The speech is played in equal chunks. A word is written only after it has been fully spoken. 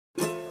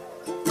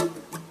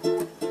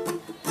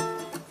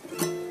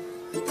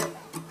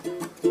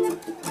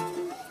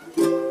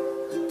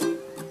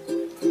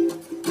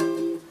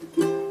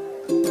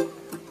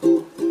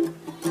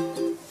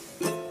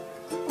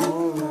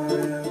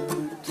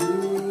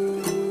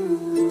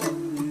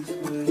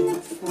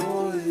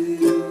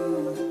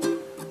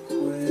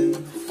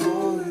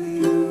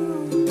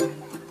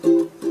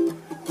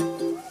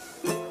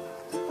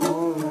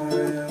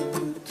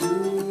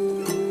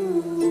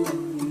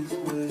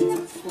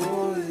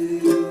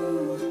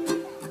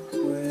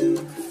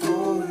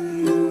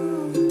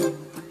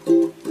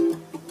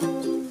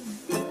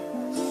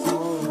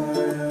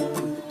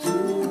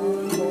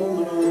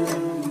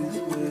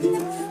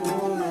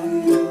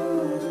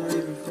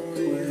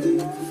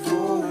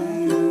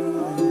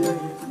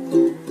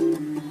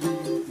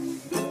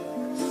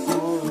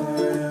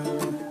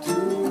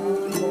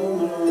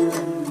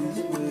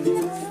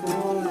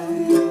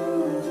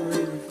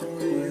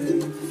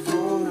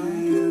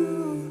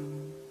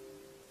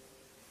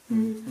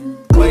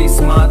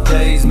Waste my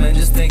days, man,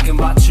 just thinking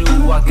about you.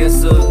 I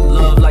guess a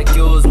love like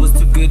yours was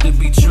too good to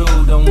be true.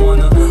 Don't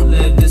wanna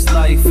live this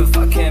life if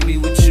I can't be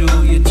with you.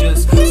 You're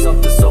just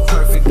something so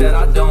perfect that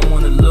I don't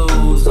wanna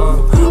lose.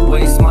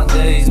 Waste my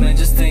days, man,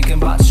 just thinking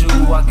about you.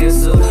 I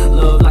guess a